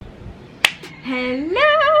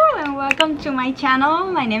Hello and welcome to my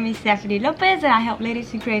channel. My name is Stephanie Lopez and I help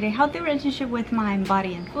ladies to create a healthy relationship with mind,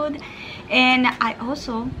 body and food, and I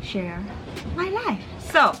also share my life.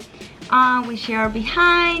 So we share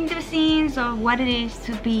behind the scenes of what it is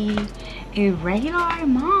to be a regular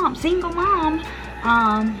mom, single mom,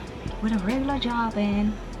 with a regular job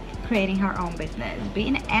and creating her own business,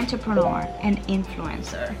 being an entrepreneur and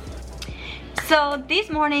influencer. So this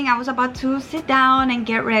morning I was about to sit down and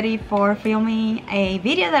get ready for filming a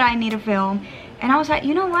video that I need to film, and I was like,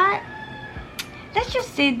 you know what, let's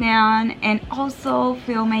just sit down and also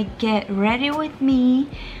film a get ready with me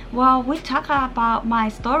while we talk about my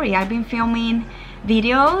story. I've been filming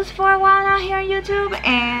videos for a while now here on YouTube,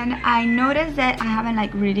 and I noticed that I haven't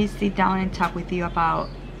like really sit down and talk with you about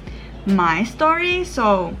my story.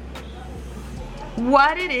 So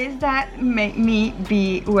what it is that made me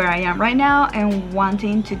be where I am right now and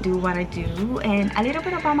wanting to do what I do, and a little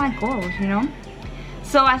bit about my goals, you know.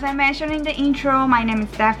 So as I mentioned in the intro, my name is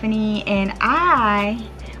Stephanie, and I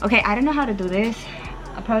don't know how to do this.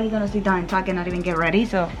 I'm probably gonna sit down and talk and not even get ready.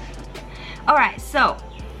 So alright, so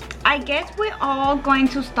I guess we're all going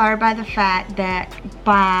to start by the fact that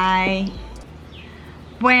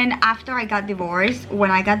after I got divorced,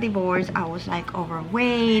 when I got divorced, I was like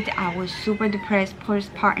overweight. I was super depressed,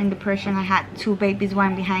 postpartum depression. I had 2 babies,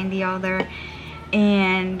 one behind the other,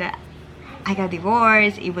 and I got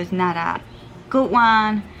divorced. It was not a good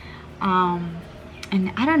one,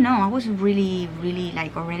 and I don't know, I was really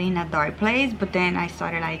like already in a dark place. But then I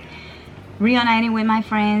started like reuniting with my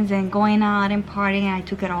friends and going out and partying, and I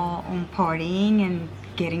took it all on partying and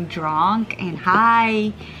getting drunk and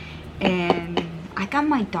high, and I got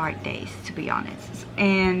my dark days, to be honest.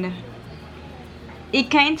 And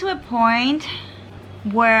it came to a point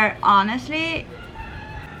where honestly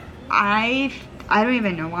I don't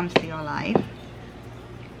even know I'm still alive.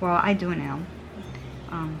 Well, I do now.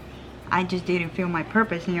 I just didn't feel my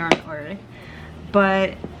purpose here on earth,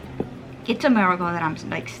 but it's a miracle that I'm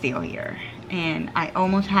like still here. And I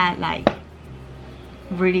almost had like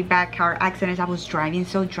really bad car accidents. I was driving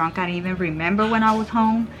so drunk I didn't even remember when I was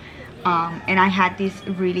home. And I had this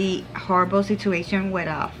really horrible situation with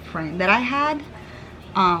a friend that I had,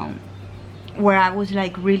 where I was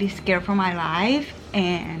like really scared for my life,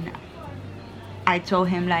 and I told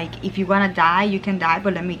him like, if you're gonna die, you can die,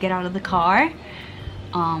 but let me get out of the car,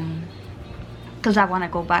 because I want to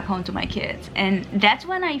go back home to my kids. And that's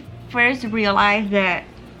when I first realized that,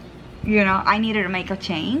 you know, I needed to make a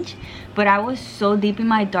change. But I was so deep in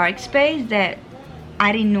my dark space that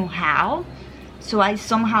I didn't know how. So I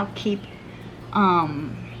somehow keep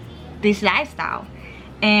this lifestyle,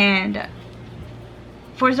 and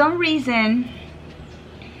for some reason,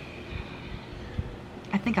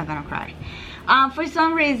 I think I'm gonna cry. For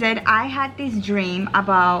some reason, I had this dream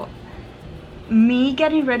about me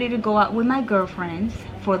getting ready to go out with my girlfriends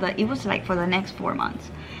it was like for the next 4 months.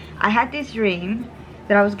 I had this dream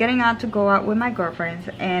that I was getting out to go out with my girlfriends,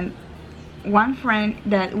 and one friend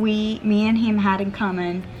that me and him had in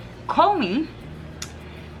common called me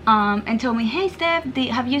and told me, hey Steph,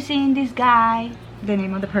 have you seen this guy, the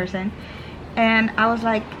name of the person. And I was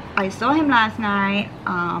like, I saw him last night,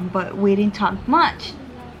 but we didn't talk much.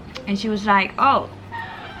 And she was like, oh,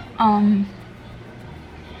 I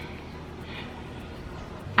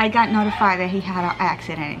got notified that he had an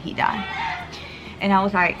accident and he died. And I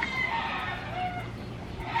was like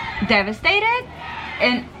devastated.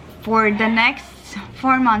 And for the next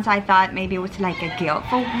 4 months I thought maybe it was like a guilt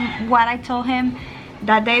for what I told him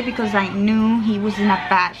that day, because I knew he was in a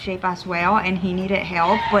bad shape as well and he needed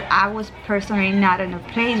help, but I was personally not in a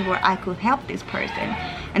place where I could help this person,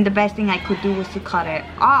 and the best thing I could do was to cut it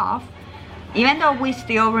off. Even though we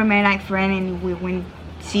still remain like friends and we would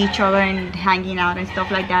see each other and hanging out and stuff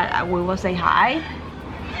like that, we will say hi,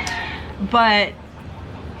 but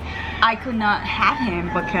I could not have him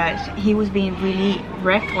because he was being really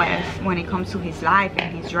reckless when it comes to his life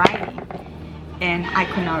and his driving, and I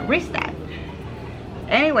could not risk that.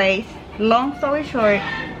 Anyways, long story short,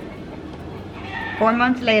 4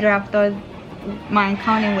 months later after my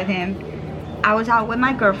encounter with him, I was out with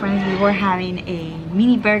my girlfriends. We were having a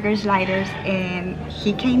mini burger sliders, and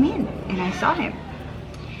he came in and I saw him,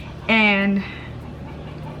 and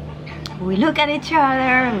we looked at each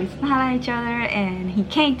other, we smiled at each other, and he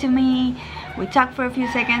came to me. We talked for a few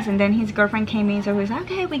seconds, and then his girlfriend came in, so he was like,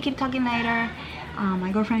 okay, we keep talking later,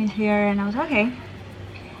 my girlfriend is here. And I was like, okay.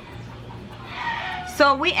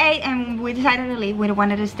 So we ate and we decided to leave. We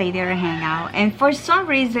wanted to stay there and hang out. And for some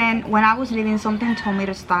reason, when I was leaving, something told me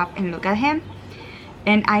to stop and look at him.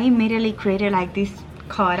 And I immediately created like this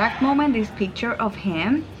Kodak moment, this picture of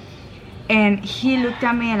him. And he looked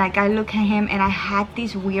at me, and like I looked at him, and I had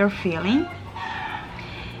this weird feeling,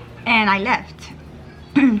 and I left.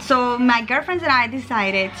 So my girlfriends and I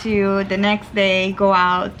decided to the next day go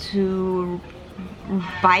out to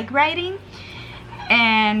bike riding,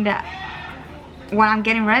 and when I'm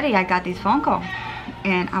getting ready, I got this phone call,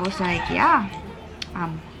 and I was like, yeah,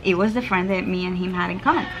 it was the friend that me and him had in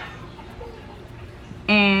common.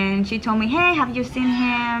 And she told me, hey, have you seen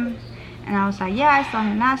him? And I was like, yeah, I saw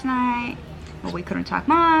him last night, but we couldn't talk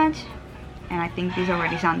much. And I think this is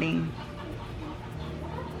already sounding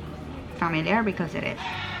familiar, because it is.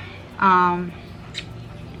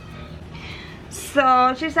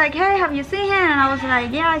 So she's like, hey, have you seen him? And I was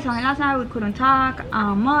like, yeah, I saw him last night, we couldn't talk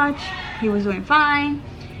much, he was doing fine.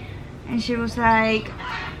 And she was like,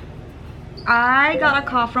 I got a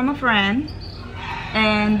call from a friend,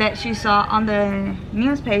 and that she saw on the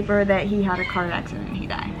newspaper that he had a car accident and he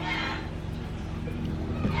died.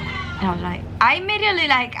 And I was like, I immediately,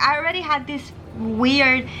 like, I already had this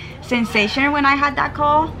weird sensation when I had that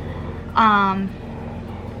call,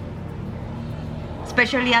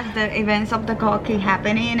 especially as the events of the call keep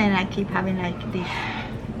happening, and I keep having like this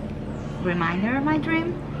reminder of my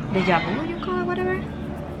dream, deja vu you call it, whatever.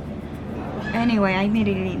 Anyway, I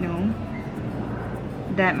immediately knew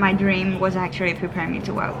that my dream was actually preparing me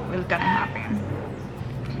to what was gonna happen,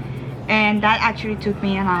 and that actually took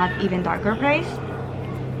me in an even darker place.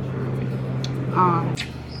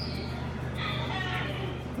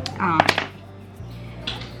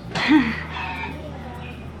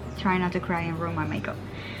 Try not to cry and ruin my makeup.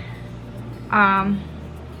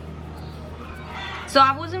 So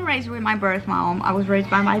I wasn't raised with my birth mom. I was raised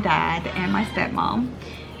by my dad and my stepmom.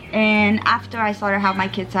 And after I started having my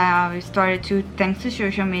kids, I started to, thanks to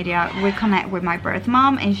social media, reconnect with my birth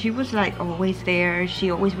mom, and she was like always there.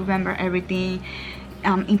 She always remembered everything,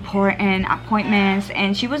 important appointments,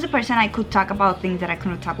 and she was the person I could talk about things that I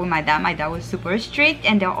couldn't talk with my dad. My dad was super strict,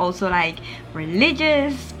 and they're also like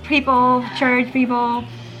religious people, church people.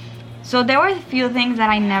 So there were a few things that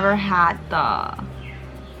I never had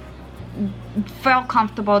felt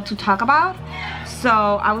comfortable to talk about. So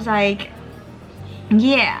I was like,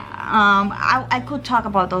 yeah, I could talk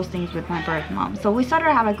about those things with my birth mom. So we started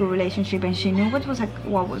to have a good relationship, and she knew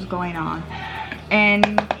what was going on.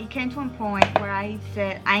 And it came to a point where I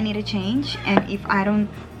said I need a change, and if I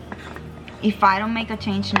don't make a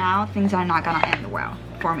change now, things are not gonna end well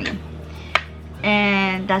for me.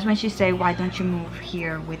 And that's when she said, why don't you move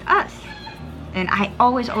here with us? And I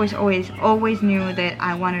always knew that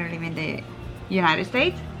I wanted to live in the United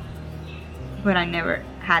States, but I never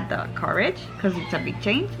had the courage, because it's a big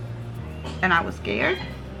change and I was scared,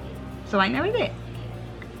 so I never did.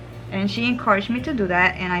 And she encouraged me to do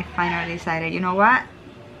that, and I finally decided, you know what,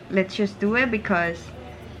 let's just do it, because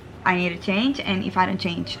I need a change, and if I don't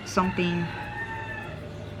change something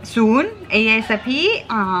soon, ASAP,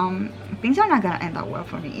 things are not gonna end up well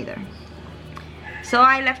for me either. So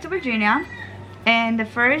I left to Virginia, and the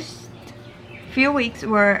first few weeks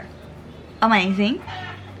were amazing.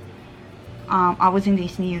 I was in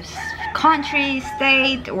this new country,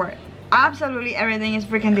 state, where absolutely everything is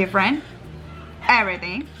freaking different.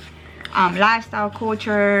 Everything. Lifestyle,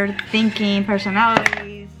 culture, thinking,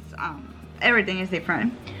 personalities, everything is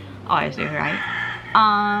different. Obviously, right?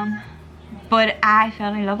 But I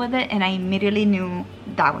fell in love with it, and I immediately knew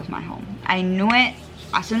that was my home. I knew it.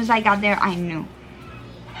 As soon as I got there, I knew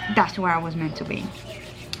that's where I was meant to be.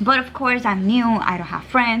 But of course, I'm new. I don't have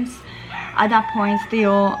friends at that point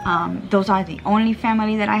still. Those are the only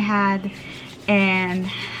family that I had. And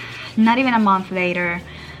not even a month later,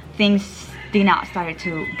 things did not start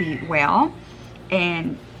to be well.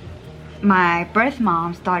 And my birth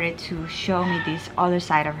mom started to show me this other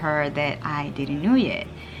side of her that I didn't know yet.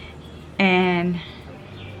 And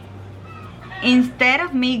instead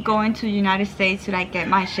of me going to the United States to like get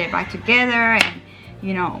my shit back together and,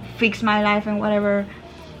 you know, fix my life and whatever,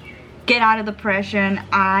 get out of depression,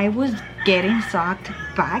 I was getting sucked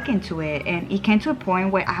back into it. And it came to a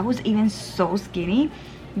point where I was even so skinny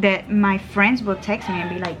that my friends would text me and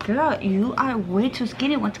be like, girl, you are way too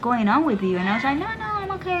skinny, what's going on with you? And I was like, no,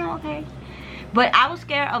 I'm okay. But I was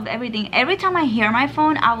scared of everything. Every time I hear my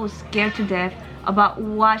phone, I was scared to death about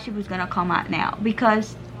what she was gonna come out now,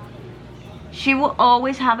 because she will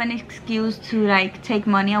always have an excuse to like take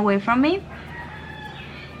money away from me,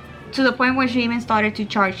 to the point where she even started to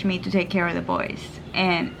charge me to take care of the boys.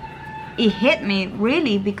 And it hit me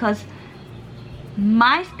really, because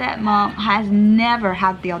my stepmom has never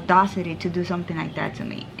had the audacity to do something like that to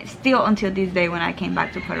me, still until this day when I came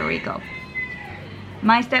back to Puerto Rico.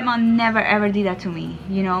 My stepmom never ever did that to me.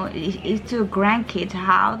 You know, it's to grandkids.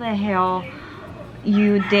 How the hell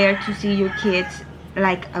you dare to see your kids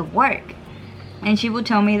like at work. And she would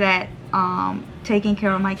tell me that taking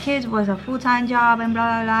care of my kids was a full-time job and blah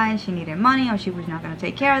blah blah, and she needed money or she was not going to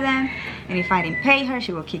take care of them, and if I didn't pay her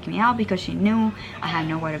she would kick me out because she knew I had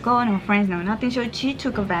nowhere to go, no friends, no nothing. So she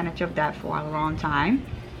took advantage of that for a long time.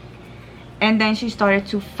 And then she started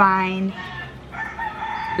to find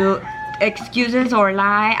excuses or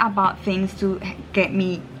lie about things to get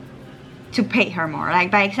me to pay her more. Like,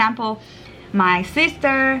 by example, my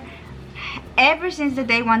sister, ever since the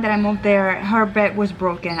day one that I moved there, her bed was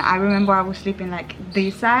broken. I remember I was sleeping like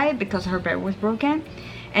this side because her bed was broken,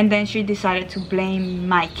 and then she decided to blame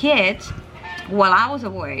my kids while I was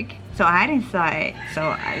at work. So I didn't say it, so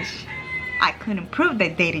I couldn't prove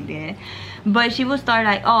that they did it. But she would start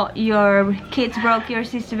like, oh, your kids broke your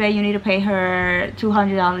sister's bed, you need to pay her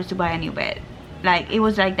 $200 to buy a new bed. Like, it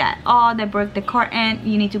was like that. Oh, they broke the curtain,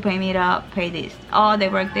 you need to pay me to pay this. Oh, they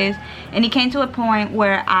broke this. And it came to a point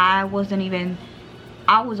where I was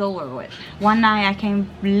over with. One night I came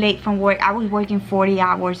late from work. I was working 40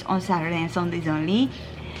 hours on Saturday and Sundays only.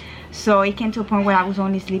 So it came to a point where I was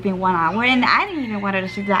only sleeping 1 hour, and I didn't even want to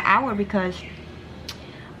sleep that hour because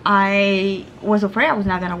I was afraid I was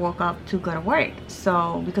not gonna wake up to go to work.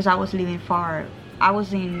 So because I was living far, I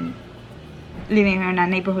was living in a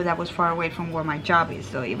neighborhood that was far away from where my job is,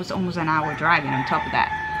 so it was almost an hour driving on top of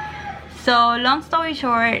that. So long story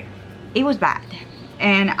short, it was bad,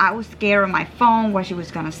 and I was scared of my phone, what she was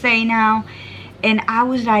gonna say now, and I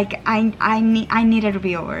was like, I needed to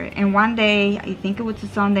be over. And one day, I think it was a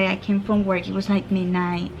Sunday, I came from work, it was like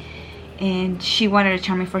midnight, and she wanted to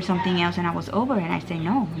charge me for something else, and I was over, and I said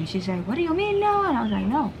no. And she said, what do you mean no? And I was like,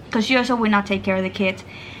 no, because she also would not take care of the kids.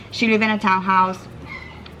 She lived in a townhouse.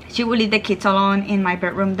 She would leave the kids alone in my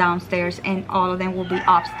bedroom downstairs, and all of them would be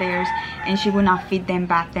upstairs, and she would not feed them,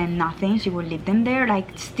 bath them, nothing. She would leave them there.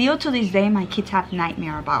 Like, still to this day, my kids have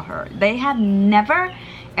nightmare about her. They have never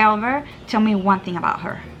ever tell me one thing about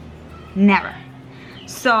her, never.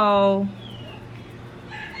 So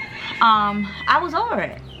I was over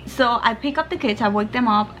it. So I pick up the kids, I wake them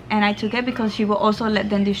up, and I took it because she will also let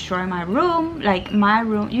them destroy my room. Like, my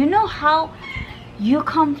room, you know how you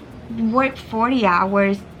come work 40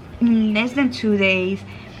 hours in less than 2 days,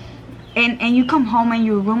 and you come home and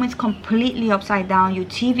your room is completely upside down, your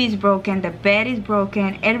TV is broken, the bed is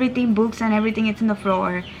broken, everything, books and everything, it's in the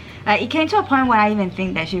floor. It came to a point where I even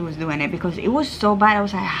think that she was doing it because it was so bad. I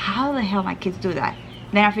was like, how the hell my kids do that?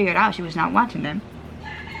 Then I figured out she was not watching them.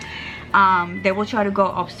 They would try to go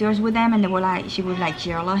upstairs with them, and they were like, she would like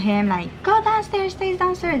yell at him like, go downstairs, stay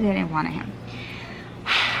downstairs. They didn't want him.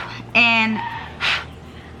 And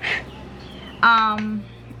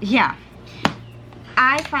yeah,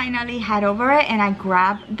 I finally had over it, and I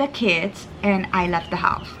grabbed the kids and I left the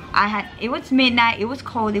house. It was midnight, it was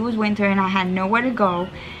cold, it was winter, and I had nowhere to go,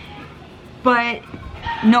 but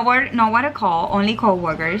nowhere to call, only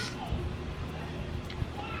co-workers.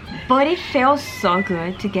 But it felt so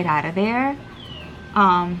good to get out of there.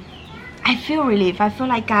 I feel relief. I feel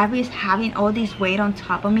like God is having all this weight on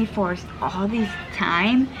top of me for all this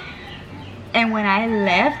time. And when I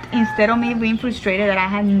left, instead of me being frustrated that I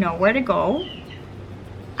had nowhere to go,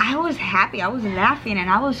 I was happy. I was laughing and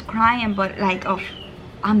I was crying, but like, oh,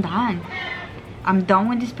 I'm done. I'm done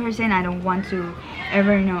with this person. I don't want to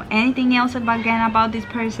ever know anything else again about this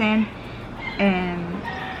person. And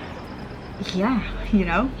yeah, you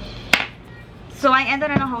know. So I ended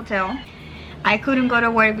in a hotel. I couldn't go to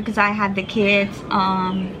work because I had the kids,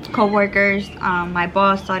 co-workers. My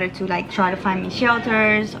boss started to like try to find me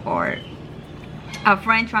shelters, or a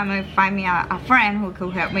friend trying to find me a friend who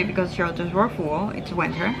could help me because shelters were full. It's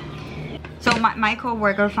winter. So my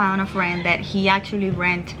co-worker found a friend that he actually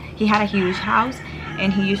he had a huge house,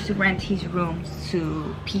 and he used to rent his rooms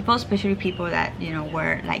to people, especially people that, you know,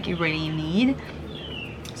 were like really in need.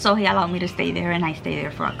 So he allowed me to stay there, and I stayed there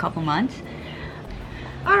for a couple months.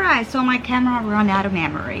 Alright, so my camera ran out of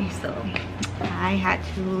memory, so I had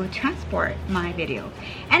to transport my video.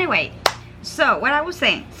 Anyway, so what I was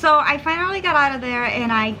saying, so I finally got out of there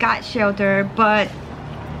and I got shelter, but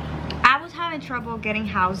I was having trouble getting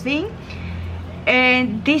housing.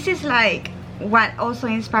 And this is like what also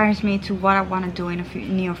inspires me to what I want to do in the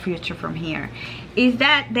near future from here, is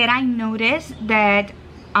that I noticed that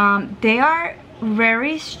they are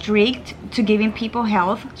very strict to giving people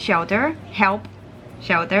shelter,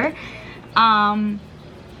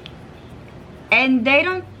 and they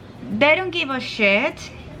don't give a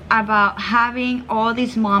shit about having all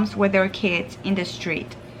these moms with their kids in the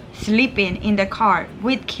street, sleeping in the car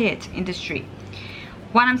with kids in the street.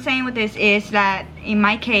 What I'm saying with this is that in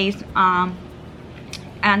my case,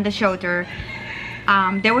 and the shelter,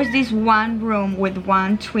 there was this one room with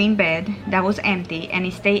one twin bed that was empty, and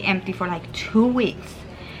it stayed empty for like 2 weeks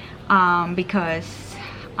because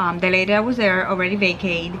the lady that was there already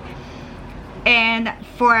vacated. And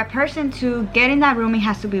for a person to get in that room, it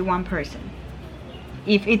has to be one person.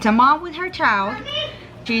 If it's a mom with her child,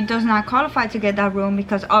 she does not qualify to get that room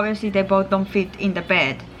because obviously they both don't fit in the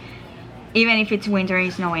bed, even if it's winter and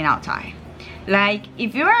it's snowing outside. Like,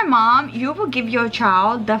 if you're a mom, you will give your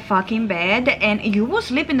child the fucking bed and you will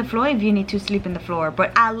sleep in the floor if you need to sleep in the floor,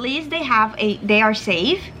 but at least they are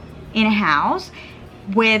safe in a house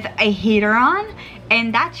with a heater on,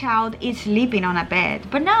 and that child is sleeping on a bed.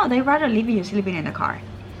 But no, they rather leave you sleeping in the car.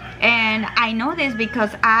 And I know this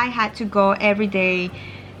because I had to go every day.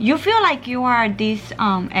 You feel like you are these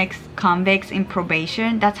ex-convicts in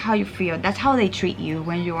probation. That's how you feel. That's how they treat you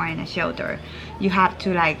when you are in a shelter. You have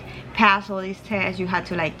to like pass all these tests. You have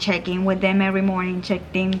to like check in with them every morning, check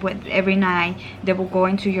in with every night. They will go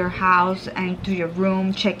into your house and to your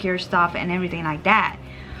room, check your stuff and everything like that.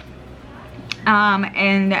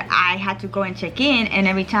 And I had to go and check in, and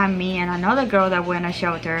every time me and another girl that were in a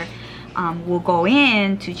shelter will go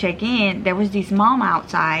in to check in, there was this mom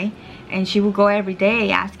outside, and she would go every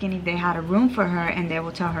day asking if they had a room for her, and they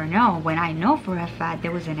will tell her no, when I know for a fact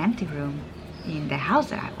there was an empty room in the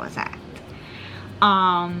house that I was at.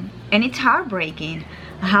 And it's heartbreaking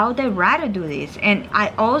how they rather do this. And I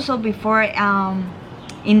also, before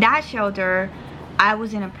in that shelter, I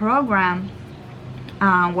was in a program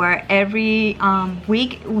where every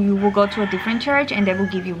week you will go to a different church and they will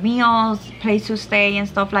give you meals, place to stay and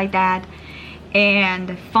stuff like that,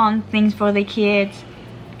 and fun things for the kids.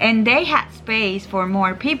 And they had space for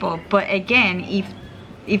more people, but again,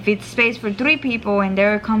 if it's space for 3 people and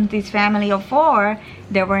there comes this family of 4,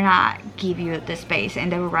 they will not give you the space,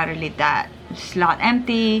 and they would rather leave that slot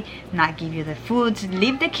empty, not give you the food,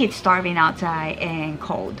 leave the kids starving outside and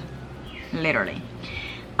cold, literally.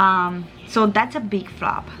 So that's a big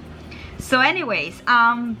flop. So anyways,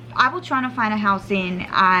 I was trying to find a housing.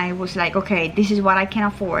 I was like, okay, this is what I can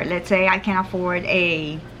afford. Let's say I can afford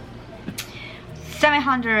a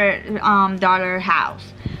 $700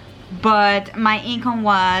 house, but my income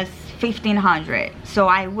was $1,500, so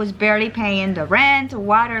I was barely paying the rent,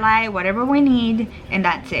 water, light, whatever we need, and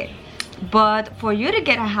that's it. But for you to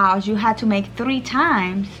get a house, you had to make 3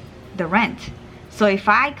 times the rent. So if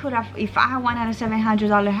I wanted a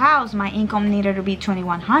 $700 house, my income needed to be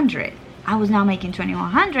 $2,100. I was now making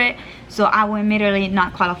 $2,100, so I would immediately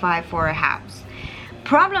not qualify for a house.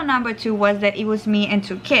 Problem number 2 was that it was me and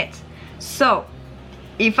 2 kids. So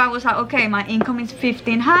if I was like, okay, my income is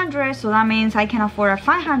 $1,500, so that means I can afford a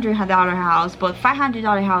 $500 house, but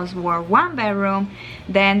 $500 house were 1 bedroom,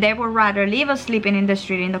 then they would rather leave us sleeping in the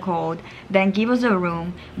street in the cold than give us a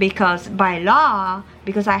room, because by law,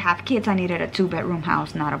 because I have kids, I needed a 2-bedroom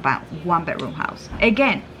house, not a 1-bedroom house.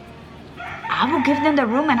 Again, I will give them the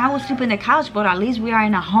room and I will sleep in the couch, but at least we are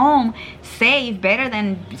in a home, safe, better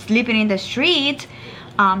than sleeping in the street,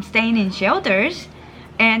 staying in shelters.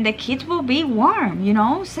 And the kids will be warm, you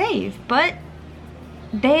know, safe. But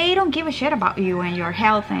they don't give a shit about you and your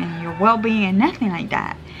health and your well-being and nothing like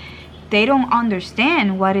that. They don't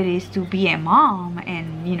understand what it is to be a mom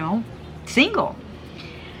and, you know, single.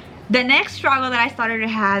 The next struggle that I started to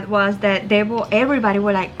have was that everybody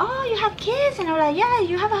were like, oh, you have kids? And I was like, yeah,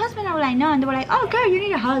 you have a husband? I was like, no. And they were like, oh, girl, you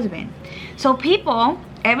need a husband. So people,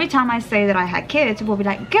 every time I say that I had kids, will be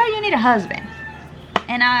like, girl, you need a husband.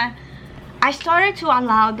 And I started to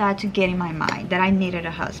allow that to get in my mind, that I needed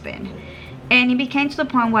a husband. And it became to the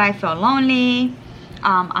point where I felt lonely.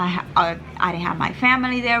 I didn't have my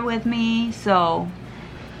family there with me, so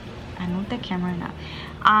I moved the camera now.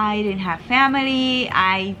 I didn't have family.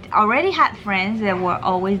 I already had friends that were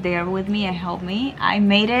always there with me and helped me. I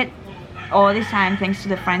made it all this time thanks to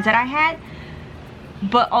the friends that I had,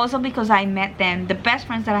 but also because I met them. The best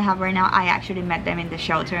friends that I have right now, I actually met them in the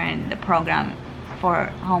shelter and the program for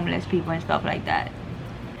homeless people and stuff like that.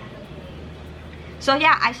 So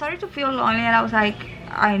yeah, I started to feel lonely and I was like,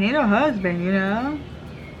 I need a husband, you know,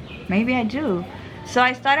 maybe I do. So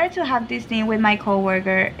I started to have this thing with my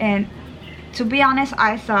coworker, and to be honest,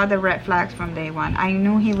 I saw the red flags from day one. I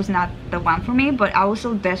knew he was not the one for me, but I was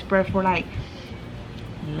so desperate for like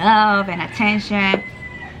love and attention,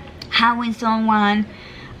 having someone.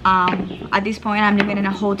 At this point, I'm living in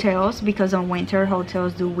a hotels, because on winter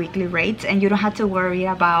hotels do weekly rates, and you don't have to worry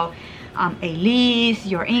about a lease,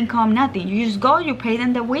 your income, nothing. You just go, you pay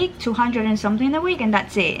them the week, 200 and something a week, and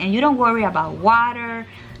that's it. And you don't worry about water,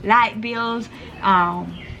 light bills,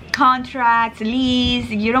 contracts, lease.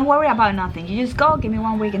 You don't worry about nothing. You just go, give me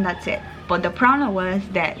 1 week, and that's it. But the problem was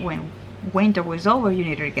that when winter was over, you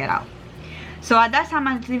needed to get out. So at that time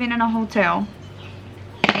I was living in a hotel,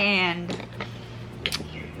 and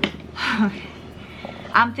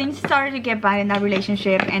things started to get bad in that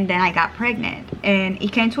relationship, and then I got pregnant, and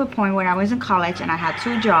it came to a point where I was in college and I had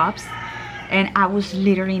 2 jobs, and I was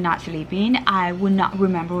literally not sleeping. I would not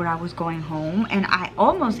remember where I was going home, and I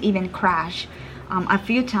almost even crashed a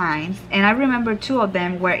few times. And I remember 2 of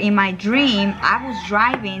them where in my dream I was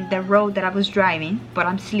driving the road that I was driving, but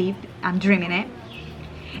I'm dreaming it,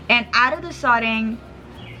 and out of the sudden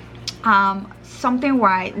something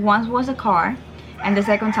white, once was a car and the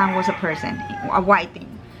second time was a person, a white thing,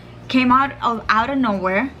 came out of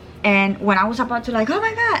nowhere. And when I was about to, like, oh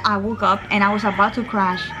my god, I woke up and I was about to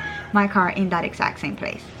crash my car in that exact same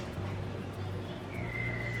place.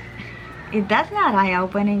 If that's not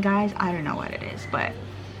eye-opening, guys, I don't know what it is. But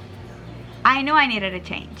I knew I needed a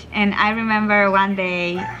change. And I remember one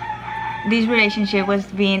day this relationship was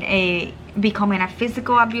becoming a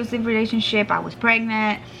physical abusive relationship. I was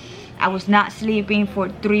pregnant. I was not sleeping for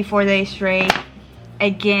 3-4 days straight.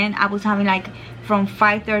 Again, I was having like from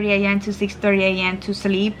 5:30 a.m. to 6:30 a.m. to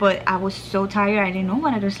sleep, but I was so tired I didn't know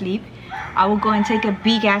when to sleep. I would go and take a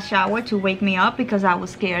big ass shower to wake me up because I was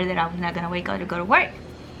scared that I was not gonna wake up to go to work.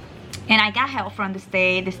 And I got help from the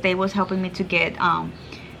state. The state was helping me to get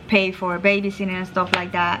paid for babysitting and stuff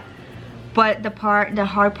like that. But the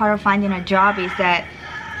hard part of finding a job is that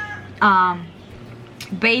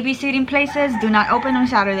babysitting places do not open on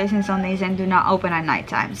Saturdays and Sundays and do not open at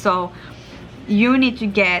nighttime. So you need to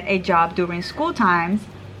get a job during school times,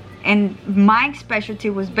 and my specialty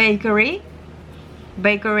was bakery.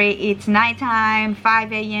 It's nighttime,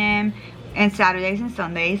 5 a.m. and Saturdays and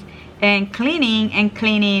Sundays. And cleaning,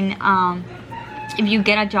 if you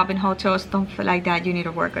get a job in hotels, stuff like that, you need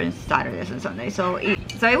to work on Saturdays and Sundays. So it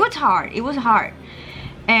was hard.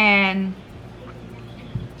 And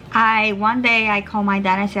one day I called my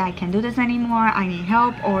dad and I said, I can't do this anymore, I need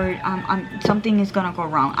help, or something is gonna go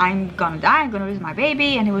wrong, I'm gonna die, I'm gonna lose my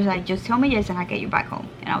baby. And he was like, just tell me yes and I'll get you back home.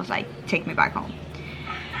 And I was like, take me back home.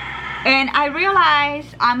 And I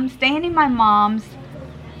realized I'm staying in my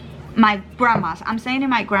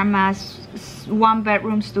grandma's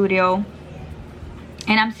 1-bedroom studio,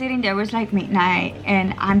 and I'm sitting there. It was like midnight,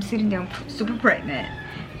 and I'm sitting there super pregnant,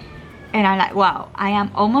 and I'm like, wow, I am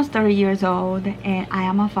almost 30 years old and I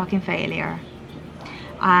am a fucking failure.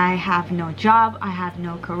 I have no job, I have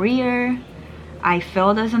no career, I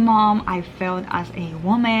failed as a mom, I failed as a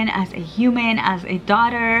woman, as a human, as a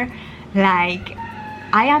daughter. Like,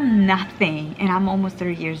 I am nothing, and I'm almost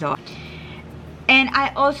 30 years old. And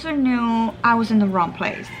I also knew I was in the wrong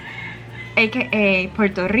place, aka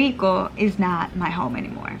Puerto Rico is not my home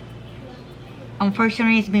anymore.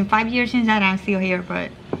 Unfortunately, it's been 5 years since that, I'm still here,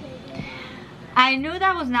 but I knew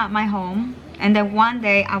that was not my home, and then one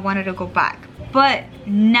day I wanted to go back. But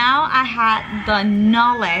now I had the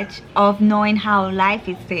knowledge of knowing how life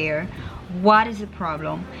is there, what is the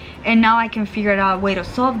problem, and now I can figure out a way to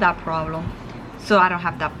solve that problem so I don't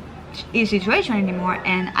have that situation anymore.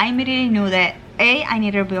 And I immediately knew that A, I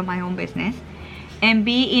needed to build my own business, and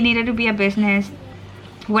B, it needed to be a business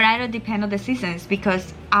where I don't depend on the seasons,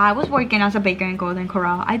 because I was working as a baker in Golden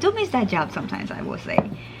Corral. I do miss that job sometimes, I will say.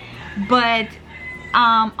 But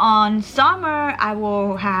on summer I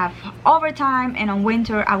will have overtime, and on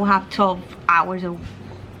winter I will have 12 hours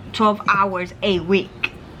a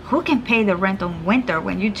week. Who can pay the rent on winter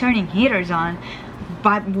when you're turning heaters on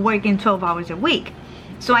but working 12 hours a week?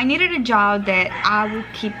 So I needed a job that I would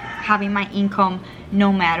keep having my income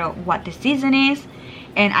no matter what the season is,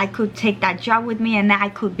 and I could take that job with me, and I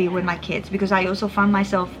could be with my kids, because I also found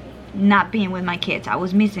myself not being with my kids. I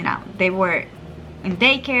was missing out. They were in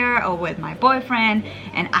daycare or with my boyfriend,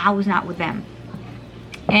 and I was not with them.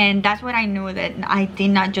 And that's what I knew, that I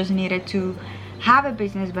did not just needed to have a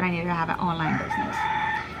business, but I needed to have an online business.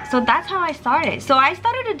 So that's how I started. So I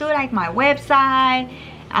started to do like my website,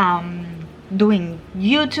 doing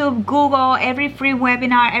YouTube, Google, every free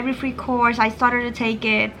webinar, every free course. I started to take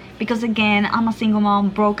it because, again, I'm a single mom,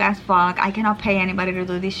 broke as fuck. I cannot pay anybody to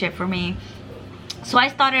do this shit for me. So I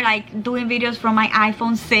started like doing videos from my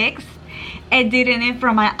iPhone 6, editing it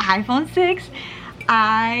from my iPhone 6.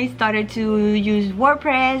 I started to use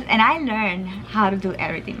WordPress, and I learned how to do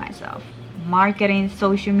everything myself. Marketing,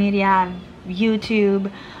 social media,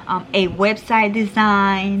 YouTube, a website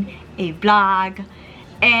design, a blog.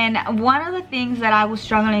 And one of the things that I was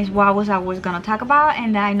struggling is what I was gonna talk about,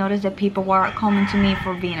 and I noticed that people were coming to me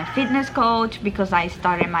for being a fitness coach, because I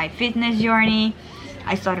started my fitness journey.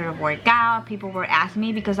 I started to work out. People were asking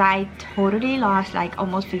me, because I totally lost like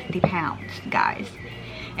almost 50 pounds, guys.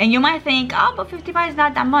 And you might think, oh, but 50 pounds is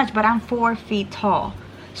not that much, but I'm 4 feet tall.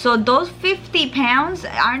 So those 50 pounds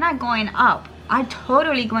are not going up. I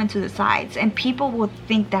totally went to the sides, and people would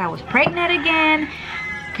think that I was pregnant again.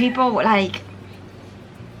 People were like,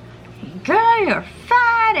 girl, you're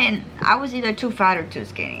fat. And I was either too fat or too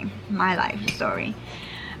skinny. My life story.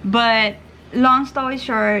 But long story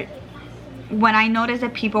short, when I noticed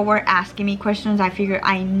that people were asking me questions, I figured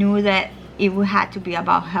I knew that it would have to be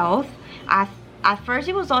about health. At first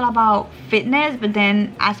it was all about fitness, but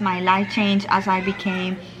then as my life changed, as I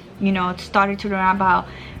became, you know, started to learn about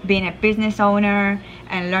being a business owner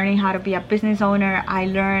and learning how to be a business owner, I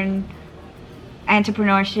learned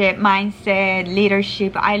entrepreneurship, mindset,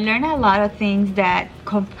 leadership. I learned a lot of things that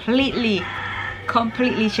completely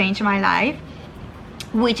changed my life,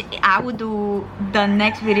 which I would do. The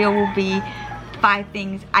next video will be 5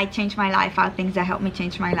 things I changed my life, 5 things that helped me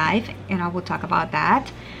change my life, and I will talk about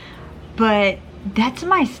that. But that's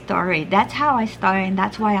my story. That's how I started, and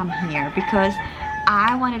that's why I'm here, because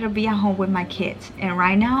I wanted to be at home with my kids. And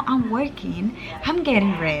right now I'm working, I'm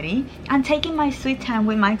getting ready, I'm taking my sweet time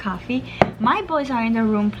with my coffee. My boys are in the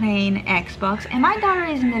room playing Xbox, and my daughter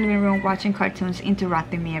is in the living room watching cartoons,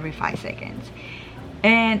 interrupting me every 5 seconds.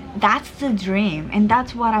 And that's the dream, and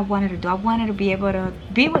that's what I wanted to do. I wanted to be able to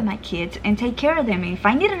be with my kids and take care of them. And if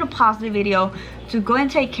I needed to pause the video to go and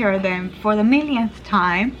take care of them for the millionth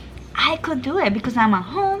time, I could do it, because I'm at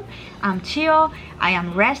home, I'm chill, I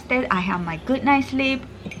am rested, I have my good night's sleep,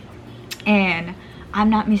 and I'm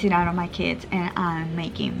not missing out on my kids, and I'm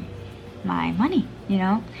making my money, you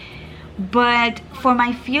know. But for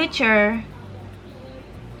my future,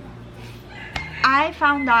 I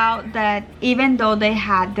found out that even though they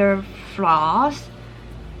had their flaws,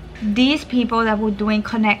 these people that were doing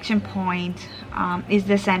Connection Point is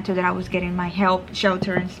the center that I was getting my help,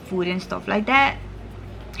 shelter and food and stuff like that,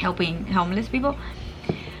 helping homeless people.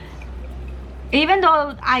 Even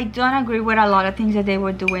though I don't agree with a lot of things that they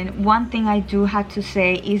were doing, one thing I do have to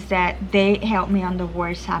say is that they helped me on the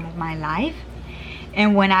worst time of my life.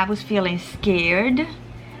 And when I was feeling scared,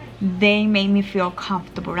 they made me feel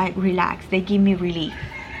comfortable, like relaxed. They give me relief.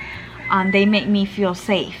 They make me feel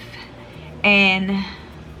safe. And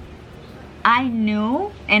I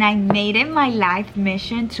knew, and I made it my life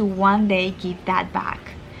mission to one day give that back.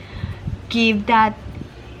 Give that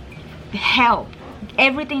help.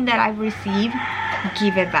 Everything that I've received,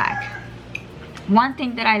 give it back. One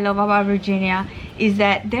thing that I love about Virginia is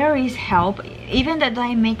that there is help. Even though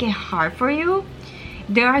they make it hard for you,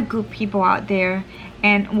 there are good people out there.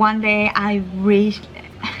 And one day I really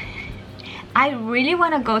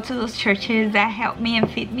want to go to those churches that help me and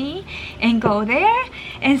feed me, and go there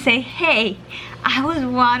and say, hey, I was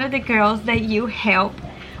one of the girls that you helped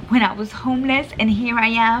when I was homeless, and here I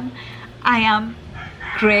am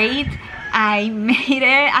great, I made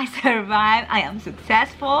it, I survived, I am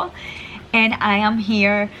successful, and I am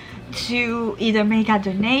here to either make a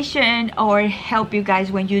donation or help you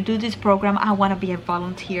guys when you do this program. I want to be a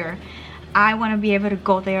volunteer. I want to be able to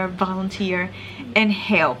go there, volunteer, and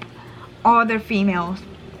help other females,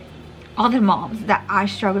 other moms that are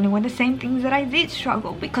struggling with the same things that I did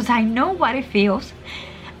struggle, because I know what it feels.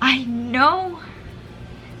 I know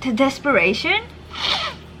the desperation,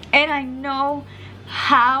 and I know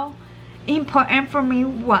how important for me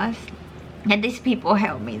was that these people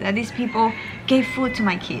helped me, that these people gave food to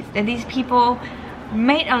my kids, that these people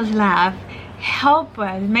made us laugh, help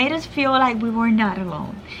us, made us feel like we were not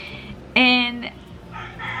alone. And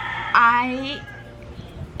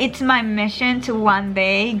it's my mission to one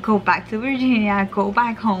day go back to Virginia, go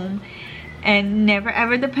back home, and never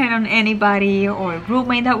ever depend on anybody or a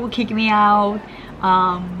roommate that will kick me out,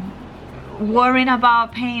 worrying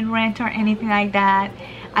about paying rent or anything like that.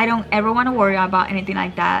 I don't ever want to worry about anything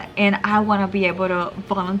like that, and I want to be able to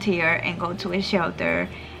volunteer and go to a shelter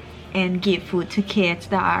and give food to kids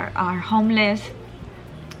that are homeless.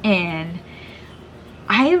 And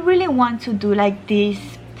I really want to do like this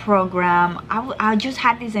program. I just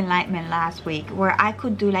had this enlightenment last week where I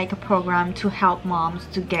could do like a program to help moms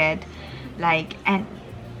to get like, and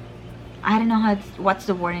I don't know what's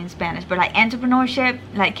the word in Spanish, but like entrepreneurship,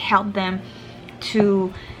 like help them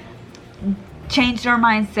to change their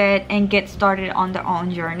mindset and get started on their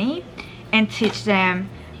own journey, and teach them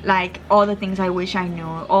like all the things I wish I knew,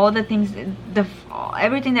 all the things,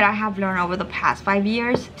 everything that I have learned over the past 5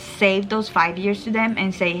 years, save those 5 years to them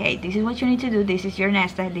and say, hey, this is what you need to do, this is your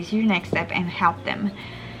next step, this is your next step, and help them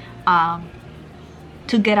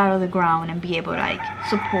to get out of the ground and be able to like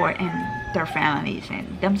support and their families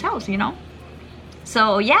and themselves, you know.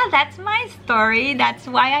 So yeah, that's my story. That's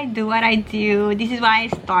why I do what I do. This is why I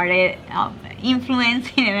started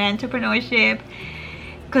influencing and entrepreneurship,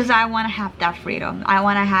 because I want to have that freedom. I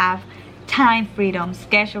want to have time freedom,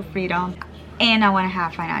 schedule freedom, and I want to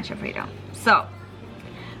have financial freedom. So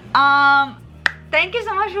thank you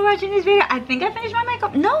so much for watching this video. I think I finished my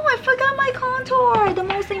makeup. No, I forgot my contour, the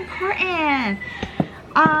most important.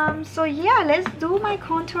 So yeah, let's do my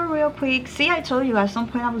contour real quick. See, I told you at some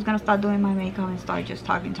point I was gonna start doing my makeup and start just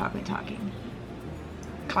talking.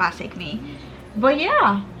 Classic me. But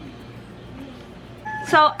yeah,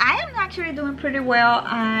 so I am actually doing pretty well.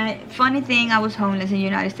 Funny thing, I was homeless in the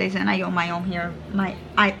United States and I own my own here.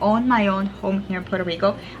 I own my own home here in Puerto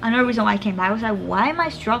Rico. Another reason why I came back, I was like, why am I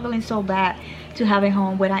struggling so bad to have a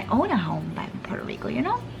home when I own a home back in Puerto Rico, you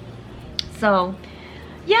know? So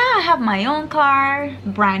yeah, I have my own car,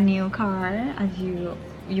 brand new car. As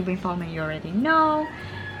you've been following me, you already know.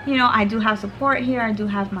 You know, I do have support here. I do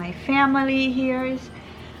have my family here.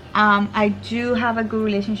 I do have a good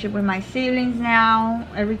relationship with my siblings now.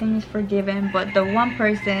 Everything is forgiven, but the one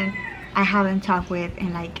person I haven't talked with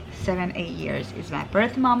in like 7-8 years is my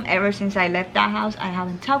birth mom. Ever since I left that house, I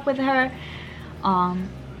haven't talked with her.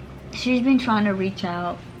 She's been trying to reach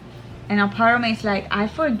out, and a part of me is like, I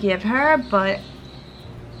forgive her, but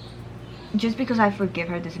just because I forgive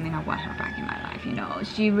her doesn't mean I want her back in my life, you know.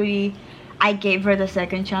 I gave her the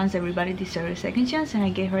second chance. Everybody deserves a second chance, and I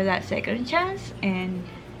gave her that second chance, and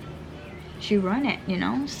she run it, you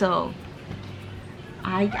know. So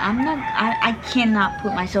I cannot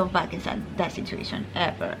put myself back inside that situation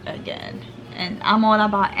ever again. And I'm all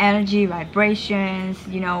about energy, vibrations,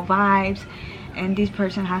 you know, vibes. And this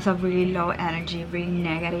person has a really low energy, really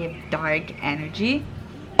negative, dark energy,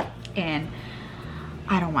 and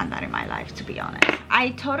I don't want that in my life, to be honest.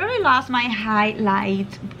 I totally lost my highlight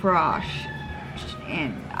brush,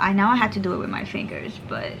 and I know I had to do it with my fingers,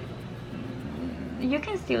 but you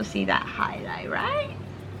can still see that highlight, right?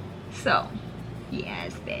 So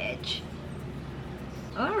yes, bitch.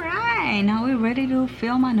 Alright, now we're ready to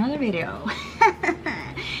film another video.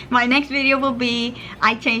 My next video will be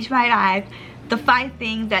I changed my life, the 5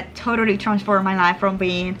 things that totally transformed my life from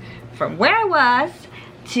where I was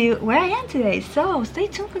to where I am today. So stay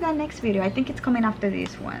tuned for that next video. I think it's coming after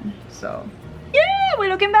this one. So yeah, we're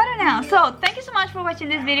looking better now. So thank you so much for watching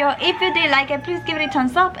this video. If you did like it, please give it a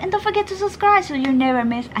thumbs up, and don't forget to subscribe so you never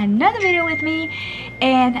miss another video with me,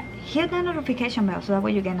 and hit the notification bell so that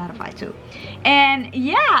way you get notified too. And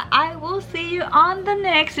yeah, I will see you on the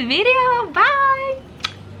next video. Bye.